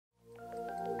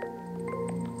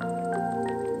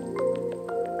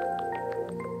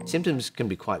Symptoms can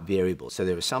be quite variable. So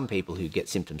there are some people who get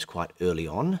symptoms quite early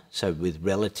on, so with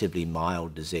relatively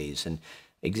mild disease. And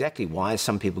exactly why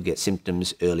some people get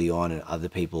symptoms early on and other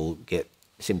people get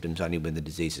symptoms only when the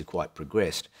disease is quite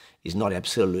progressed is not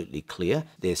absolutely clear.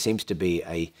 There seems to be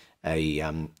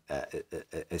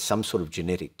some sort of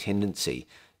genetic tendency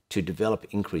to develop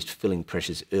increased filling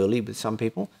pressures early with some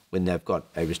people when they've got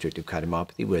a restrictive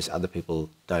cardiomyopathy, whereas other people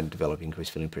don't develop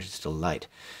increased filling pressures till late.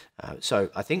 So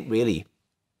I think really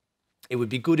it would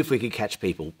be good if we could catch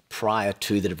people prior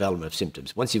to the development of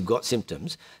symptoms. Once you've got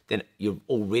symptoms, then you've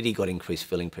already got increased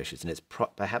filling pressures, and it's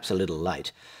perhaps a little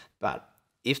late. But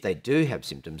if they do have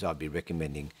symptoms, I'd be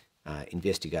recommending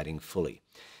investigating fully.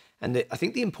 And I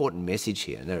think the important message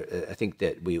here, and I think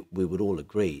that we would all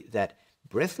agree, that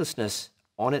breathlessness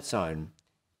on its own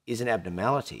is an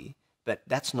abnormality, but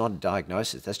that's not a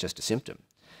diagnosis, that's just a symptom.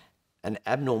 An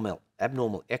abnormal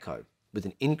echo with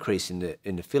an increase in the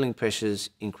filling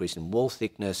pressures, increase in wall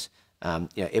thickness,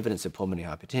 evidence of pulmonary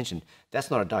hypertension, that's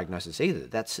not a diagnosis either.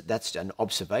 That's an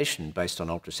observation based on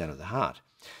ultrasound of the heart.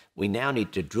 We now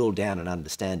need to drill down and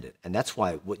understand it. And that's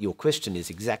why what your question is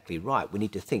exactly right. We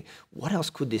need to think, what else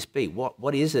could this be?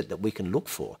 What is it that we can look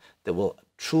for that will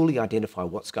truly identify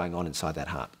what's going on inside that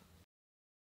heart?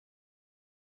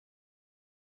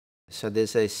 So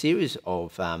there's a series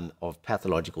of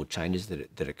pathological changes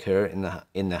that occur in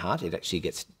the heart. It actually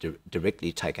gets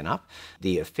directly taken up.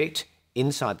 The effect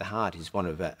inside the heart is one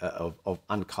of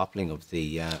uncoupling of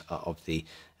the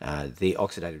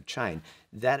oxidative chain.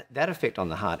 That effect on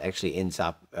the heart actually ends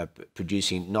up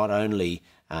producing not only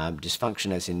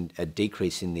dysfunction, as in a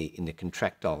decrease in the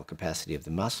contractile capacity of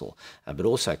the muscle, but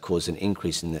also cause an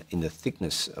increase in the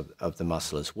thickness of the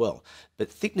muscle as well.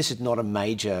 But thickness is not a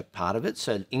major part of it,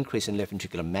 so an increase in left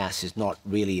ventricular mass is not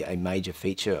really a major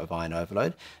feature of iron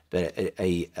overload, but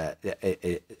a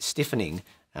stiffening,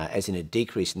 as in a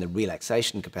decrease in the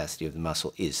relaxation capacity of the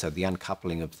muscle is. So the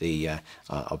uncoupling of the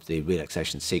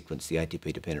relaxation sequence, the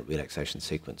ATP-dependent relaxation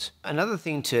sequence. Another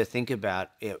thing to think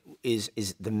about is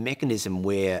the mechanism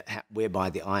whereby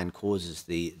the iron causes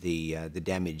the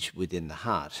damage within the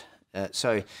heart. It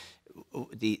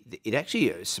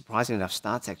actually, surprisingly enough,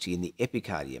 starts actually in the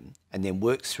epicardium and then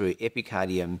works through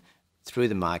epicardium, through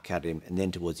the myocardium, and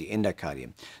then towards the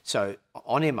endocardium. So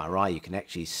on MRI, you can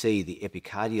actually see the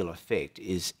epicardial effect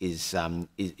is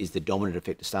the dominant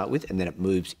effect to start with, and then it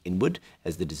moves inward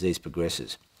as the disease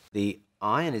progresses. The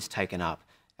iron is taken up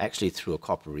actually through a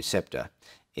copper receptor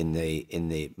in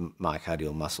the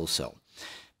myocardial muscle cell.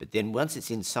 But then once it's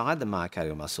inside the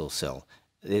myocardial muscle cell,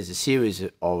 there's a series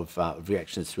of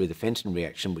reactions through the Fenton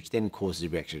reaction, which then causes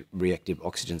reactive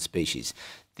oxygen species.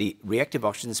 The reactive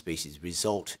oxygen species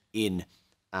result in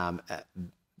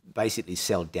basically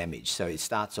cell damage. So it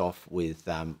starts off with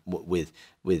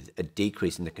a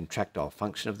decrease in the contractile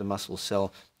function of the muscle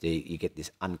cell. You get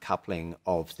this uncoupling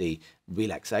of the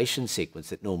relaxation sequence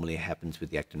that normally happens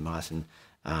with the actin-myosin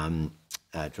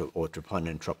or troponin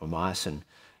and tropomyosin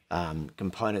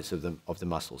components of the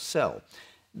muscle cell.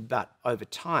 But over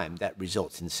time, that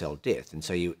results in cell death. And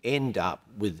so you end up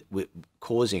with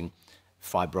causing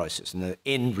fibrosis. And the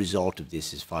end result of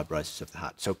this is fibrosis of the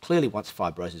heart. So clearly, once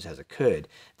fibrosis has occurred,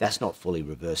 that's not fully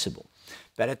reversible.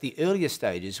 But at the earlier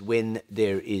stages, when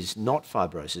there is not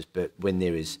fibrosis, but when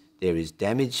there is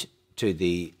damage to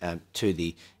the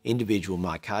individual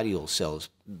myocardial cells,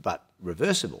 but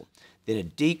reversible, then a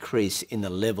decrease in the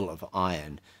level of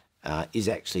iron is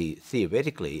actually,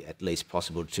 theoretically, at least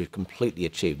possible to completely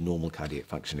achieve normal cardiac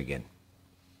function again.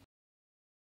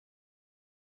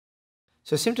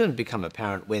 So symptoms become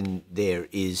apparent when there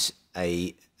is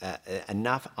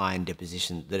enough iron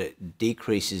deposition that it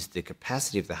decreases the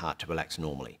capacity of the heart to relax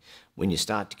normally. When you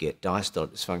start to get diastolic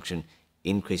dysfunction,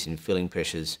 increase in filling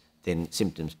pressures, then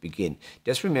symptoms begin.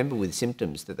 Just remember with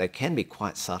symptoms that they can be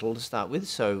quite subtle to start with.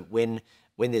 So when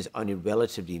there's only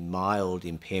relatively mild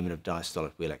impairment of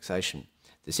diastolic relaxation,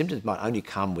 the symptoms might only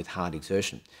come with hard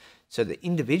exertion. So the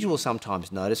individual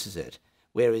sometimes notices it,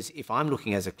 whereas if I'm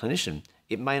looking as a clinician,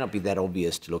 it may not be that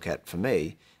obvious to look at for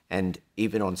me, and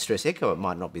even on stress echo, it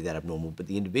might not be that abnormal, but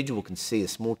the individual can see a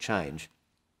small change.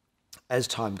 As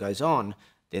time goes on,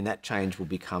 then that change will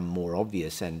become more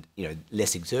obvious, and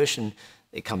less exertion,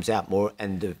 it comes out more,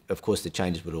 and of course the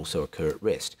changes would also occur at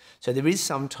rest. So there is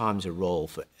sometimes a role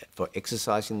for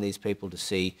exercising these people to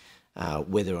see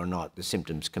whether or not the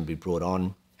symptoms can be brought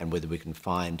on and whether we can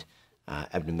find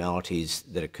abnormalities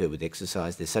that occur with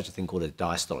exercise. There's such a thing called a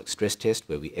diastolic stress test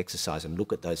where we exercise and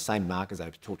look at those same markers I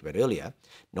talked about earlier,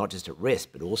 not just at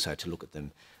rest, but also to look at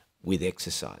them with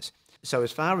exercise. So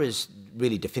as far as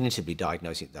really definitively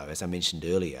diagnosing it, though, as I mentioned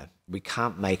earlier, we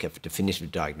can't make a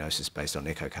definitive diagnosis based on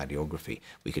echocardiography.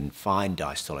 We can find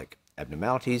diastolic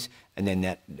abnormalities, and then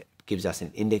that gives us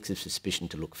an index of suspicion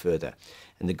to look further.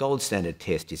 And the gold standard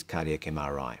test is cardiac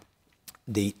MRI.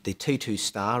 The T2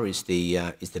 star is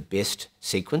the best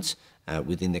sequence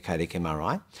within the cardiac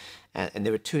MRI, and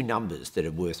there are two numbers that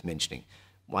are worth mentioning.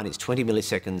 One is 20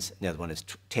 milliseconds, and the other one is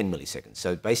 10 milliseconds.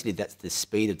 So basically, that's the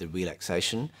speed of the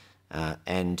relaxation.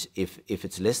 And if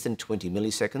it's less than 20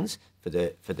 milliseconds for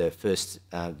the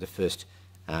first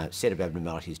set of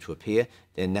abnormalities to appear,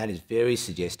 then that is very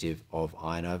suggestive of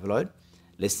iron overload.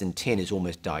 Less than 10 is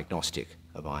almost diagnostic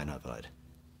of iron overload.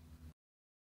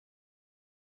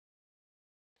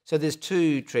 So there's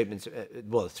two treatments,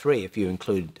 well, three if you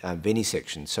include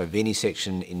venesection. So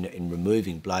venesection in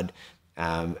removing blood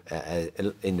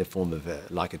in the form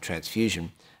of like a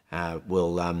transfusion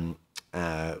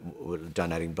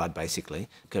donating blood basically,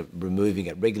 removing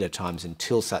at regular times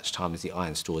until such time as the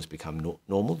iron stores become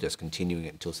normal, just continuing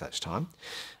it until such time.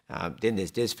 Then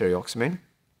there's desferrioxamine,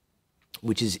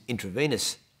 which is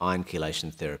intravenous iron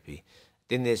chelation therapy.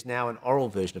 Then there's now an oral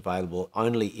version available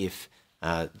only if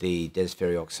the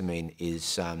desferrioxamine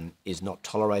is not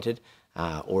tolerated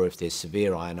or if there's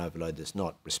severe iron overload that's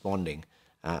not responding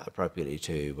appropriately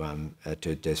to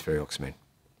desferrioxamine.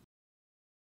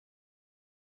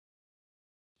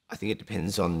 I think it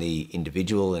depends on the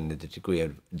individual and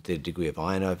the degree of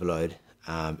iron overload.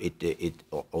 It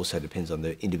also depends on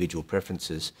the individual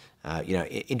preferences.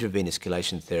 Intravenous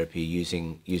chelation therapy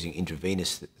using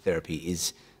intravenous therapy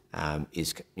is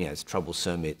it's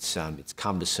troublesome. It's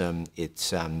cumbersome.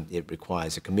 It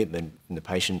requires a commitment from the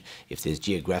patient. If there's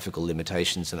geographical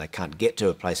limitations and they can't get to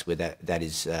a place where that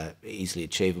is easily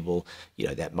achievable,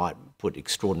 that might put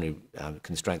extraordinary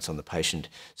constraints on the patient.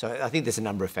 So I think there's a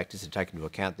number of factors to take into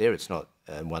account there. It's not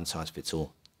one size fits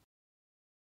all.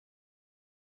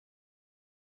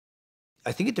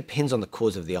 I think it depends on the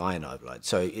cause of the iron overload.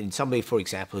 So in somebody, for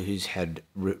example, who's had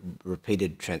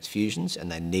repeated transfusions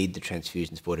and they need the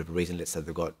transfusions for whatever reason, let's say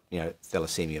they've got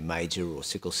thalassemia major or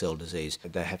sickle cell disease,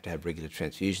 they have to have regular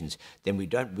transfusions, then we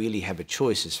don't really have a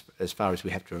choice as far as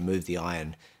we have to remove the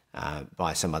iron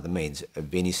by some other means. A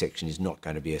venesection is not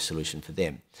going to be a solution for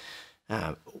them.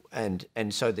 And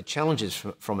so the challenges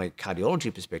from a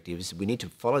cardiology perspective is we need to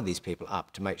follow these people up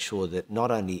to make sure that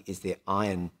not only is their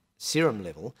iron serum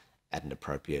level at an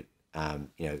appropriate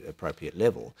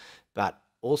level, but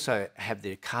also have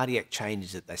the cardiac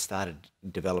changes that they started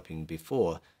developing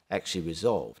before actually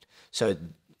resolved. So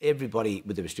everybody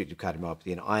with a restrictive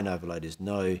cardiomyopathy, and iron overload is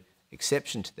no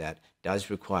exception to that, does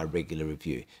require regular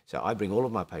review. So I bring all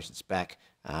of my patients back.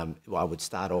 I would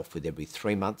start off with every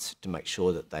 3 months to make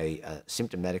sure that they are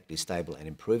symptomatically stable and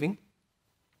improving.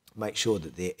 Make sure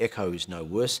that their echo is no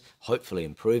worse, hopefully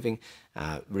improving.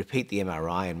 Repeat the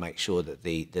MRI and make sure that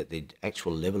the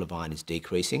actual level of iron is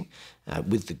decreasing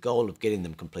with the goal of getting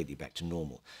them completely back to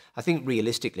normal. I think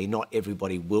realistically not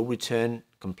everybody will return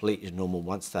completely to normal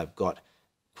once they've got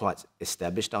quite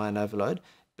established iron overload,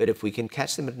 but if we can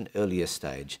catch them at an earlier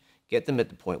stage, get them at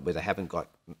the point where they haven't got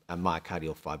a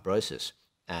myocardial fibrosis,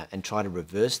 and try to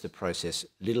reverse the process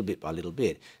little bit by little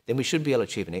bit, then we should be able to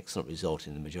achieve an excellent result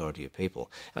in the majority of people.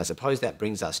 And I suppose that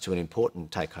brings us to an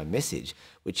important take-home message,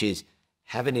 which is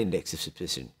have an index of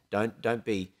suspicion. Don't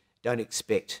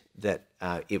expect that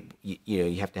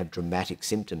you have to have dramatic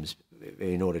symptoms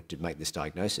in order to make this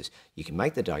diagnosis. You can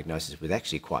make the diagnosis with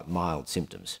actually quite mild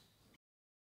symptoms.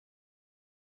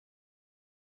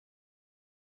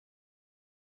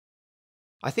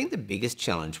 I think the biggest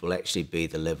challenge will actually be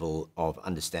the level of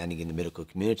understanding in the medical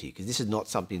community, because this is not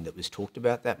something that was talked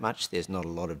about that much. There's not a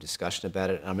lot of discussion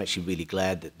about it. And I'm actually really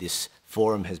glad that this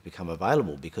forum has become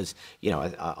available because,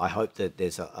 I hope that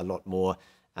there's a lot more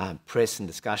press and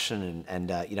discussion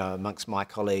and amongst my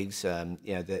colleagues,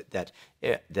 that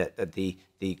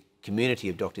the community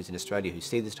of doctors in Australia who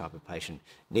see this type of patient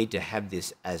need to have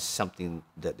this as something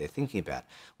that they're thinking about.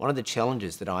 One of the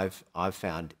challenges that I've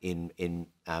found in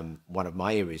one of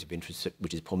my areas of interest,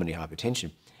 which is pulmonary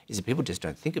hypertension, is that people just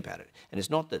don't think about it. And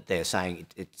it's not that they're saying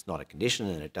it's not a condition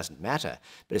and it doesn't matter,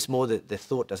 but it's more that the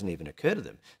thought doesn't even occur to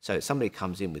them. So if somebody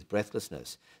comes in with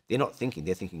breathlessness, they're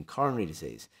thinking coronary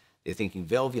disease, they're thinking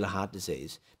valvular heart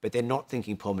disease, but they're not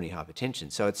thinking pulmonary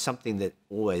hypertension. So it's something that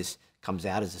always comes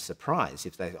out as a surprise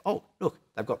if they, oh, look,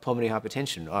 they've got pulmonary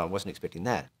hypertension. Oh, I wasn't expecting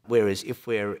that. Whereas if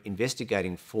we're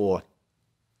investigating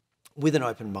with an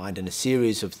open mind and a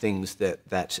series of things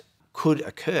that could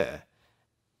occur,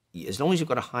 as long as you've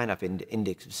got a high enough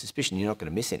index of suspicion, you're not going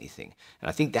to miss anything. And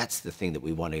I think that's the thing that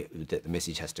we want to, that the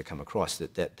message has to come across,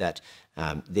 that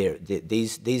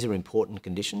these are important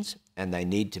conditions and they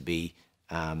need to be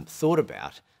thought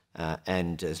about.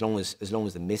 And as long as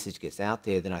the message gets out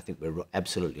there, then I think we're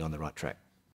absolutely on the right track.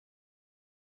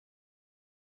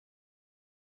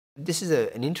 This is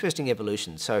an interesting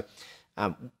evolution. So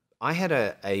I had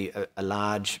a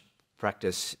large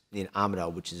practice in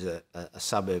Armidale, which is a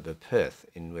suburb of Perth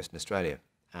in Western Australia.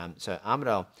 So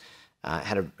Armidale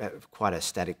had quite a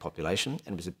static population,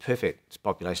 and it was a perfect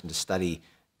population to study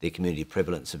the community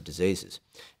prevalence of diseases.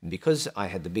 And because I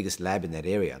had the biggest lab in that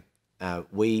area,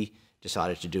 we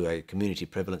decided to do a community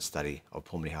prevalence study of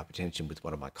pulmonary hypertension with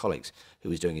one of my colleagues who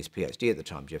was doing his PhD at the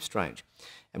time, Jeff Strange.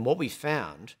 And what we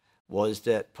found was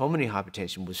that pulmonary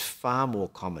hypertension was far more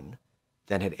common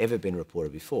than had ever been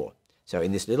reported before. So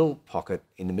in this little pocket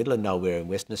in the middle of nowhere in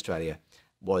Western Australia,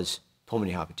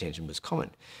 pulmonary hypertension was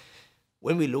common.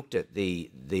 When we looked at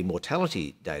the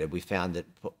mortality data, we found that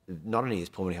not only is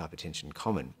pulmonary hypertension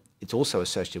common, it's also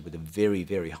associated with a very,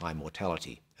 very high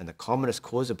mortality. And the commonest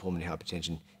cause of pulmonary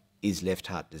hypertension is left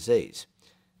heart disease,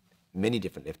 many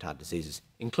different left heart diseases,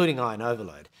 including iron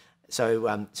overload.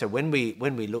 So when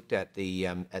we looked at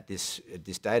this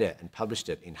data and published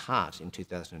it in Heart in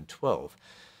 2012,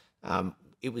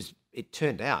 it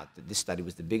turned out that this study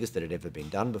was the biggest that had ever been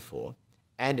done before,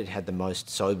 and it had the most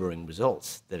sobering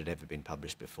results that had ever been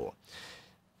published before.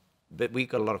 But we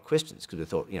got a lot of questions because we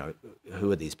thought,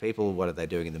 who are these people? What are they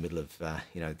doing in the middle of, a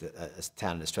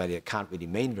town in Australia? It can't really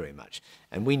mean very much.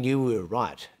 And we knew we were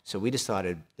right. So we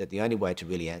decided that the only way to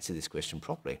really answer this question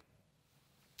properly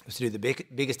was to do the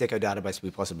biggest echo database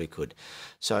we possibly could.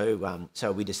 So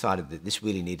we decided that this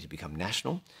really needed to become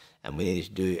national, and we needed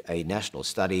to do a national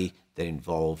study that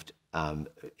involved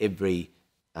every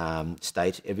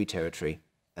state, every territory,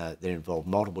 that involved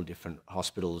multiple different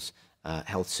hospitals,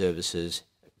 health services,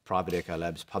 private echo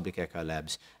labs, public echo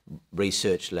labs,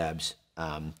 research labs,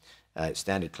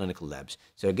 standard clinical labs.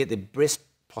 So get the best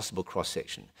possible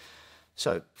cross-section.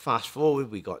 So fast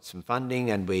forward, we got some funding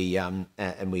and we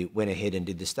went ahead and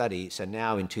did the study. So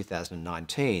now in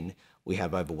 2019, we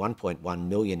have over 1.1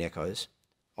 million echoes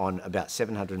on about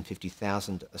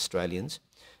 750,000 Australians,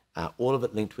 all of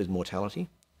it linked with mortality.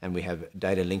 And we have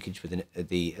data linkage with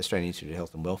the Australian Institute of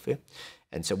Health and Welfare.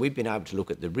 And so we've been able to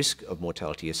look at the risk of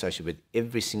mortality associated with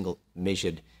every single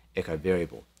measured echo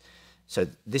variable. So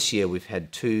this year we've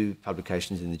had 2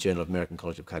 publications in the Journal of American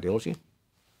College of Cardiology.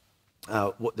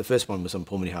 The first one was on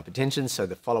pulmonary hypertension, so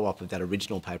the follow-up of that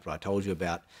original paper I told you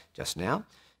about just now.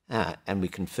 And we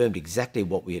confirmed exactly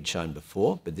what we had shown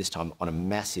before, but this time on a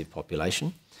massive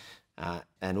population.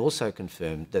 And also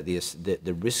confirmed that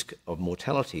the risk of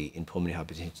mortality in pulmonary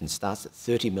hypertension starts at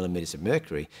 30 millimetres of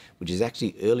mercury, which is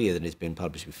actually earlier than has been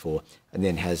published before, and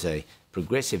then has a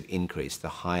progressive increase the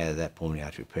higher that pulmonary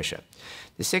artery pressure.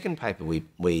 The second paper we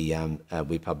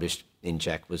published in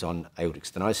JACC was on aortic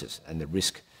stenosis and the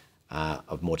risk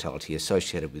of mortality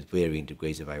associated with varying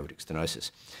degrees of aortic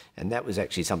stenosis. And that was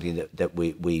actually something that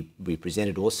we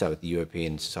presented also at the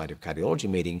European Society of Cardiology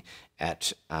meeting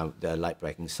at the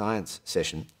late-breaking science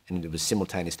session, and it was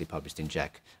simultaneously published in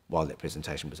JACC while that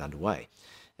presentation was underway.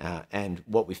 And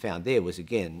what we found there was,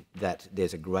 again, that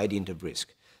there's a gradient of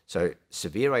risk. So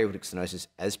severe aortic stenosis,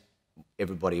 as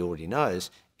everybody already knows,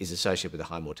 is associated with a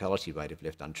high mortality rate if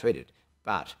left untreated.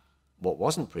 But what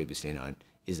wasn't previously known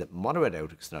is that moderate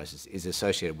aortic stenosis is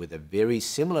associated with a very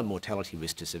similar mortality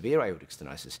risk to severe aortic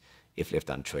stenosis if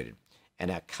left untreated. And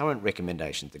our current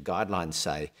recommendations, the guidelines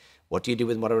say, what do you do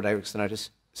with moderate aortic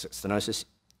stenosis?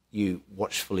 You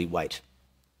watchfully wait.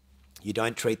 You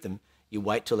don't treat them, you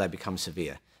wait till they become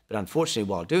severe. But unfortunately,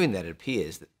 while doing that, it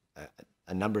appears that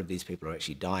a number of these people are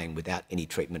actually dying without any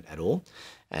treatment at all.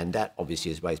 And that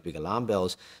obviously has raised big alarm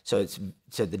bells. So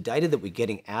the data that we're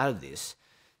getting out of this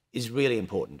is really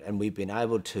important, and we've been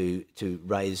able to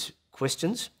raise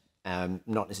questions,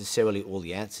 not necessarily all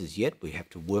the answers yet. We have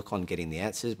to work on getting the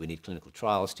answers. We need clinical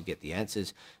trials to get the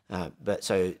answers. But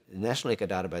so the National Echo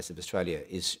Database of Australia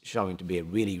is showing to be a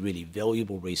really, really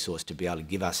valuable resource to be able to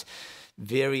give us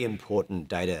very important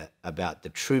data about the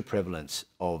true prevalence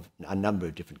of a number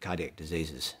of different cardiac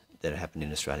diseases that happen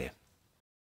in Australia.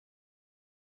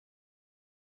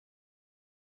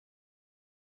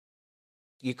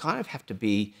 You kind of have to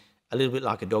be a little bit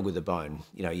like a dog with a bone.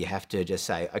 You have to just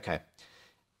say, okay,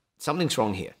 something's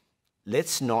wrong here.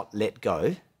 Let's not let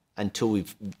go until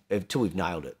we've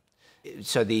nailed it.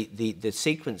 So the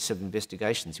sequence of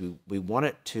investigations, we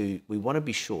want to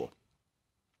be sure.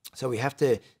 So we have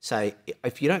to say,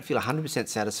 if you don't feel 100%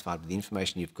 satisfied with the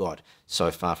information you've got so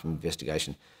far from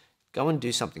investigation, go and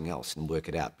do something else and work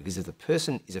it out, because if the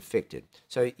person is affected,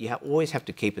 so you always have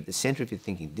to keep at the centre of your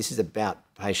thinking, this is about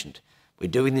patient. We're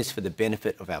doing this for the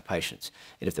benefit of our patients.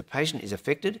 And if the patient is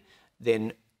affected,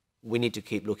 then we need to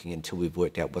keep looking until we've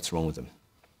worked out what's wrong with them.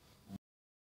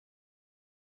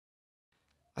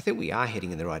 I think we are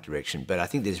heading in the right direction, but I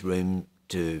think there's room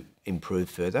to improve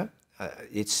further. I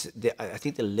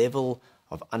think the level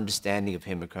of understanding of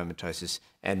haemochromatosis,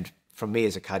 and from me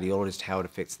as a cardiologist, how it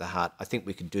affects the heart, I think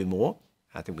we could do more.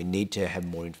 I think we need to have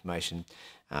more information.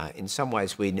 In some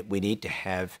ways, we need to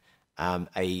have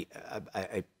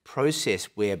a process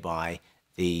whereby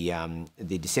the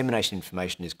dissemination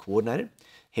information is coordinated.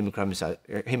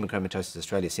 Haemochromatosis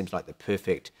Australia seems like the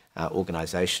perfect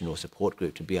organisation or support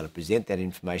group to be able to present that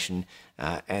information,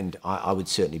 and I would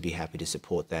certainly be happy to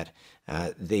support that.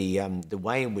 The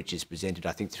way in which it's presented,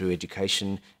 I think through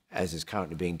education, as is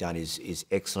currently being done, is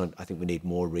excellent. I think we need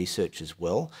more research as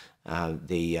well.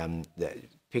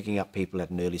 Picking up people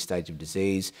at an early stage of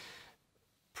disease,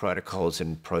 protocols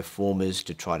and pro formas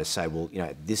to try to say, well,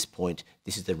 at this point,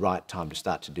 this is the right time to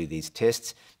start to do these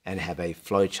tests, and have a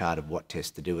flow chart of what tests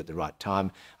to do at the right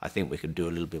time. I think we could do a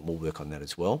little bit more work on that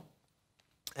as well.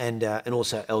 And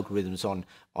also algorithms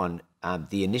on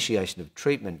the initiation of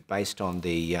treatment based on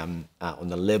the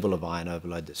level of iron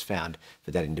overload that's found for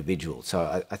that individual.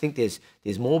 So I think there's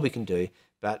more we can do,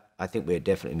 but I think we're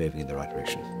definitely moving in the right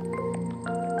direction.